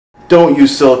don't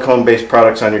use silicone-based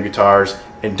products on your guitars,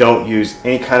 and don't use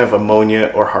any kind of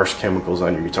ammonia or harsh chemicals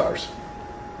on your guitars.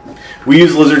 We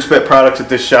use lizard spit products at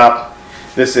this shop.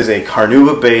 This is a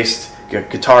Carnauba-based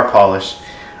guitar polish.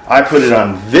 I put it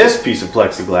on this piece of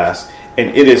plexiglass,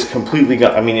 and it is completely,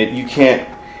 I mean,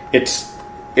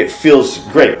 it feels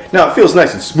great. Now, it feels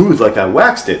nice and smooth like I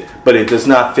waxed it, but it does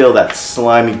not feel that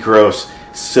slimy, gross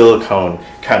silicone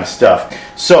kind of stuff.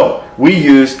 So we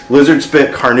use lizard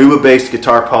spit Carnauba based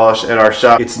guitar polish at our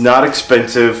shop. It's not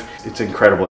expensive, it's incredible.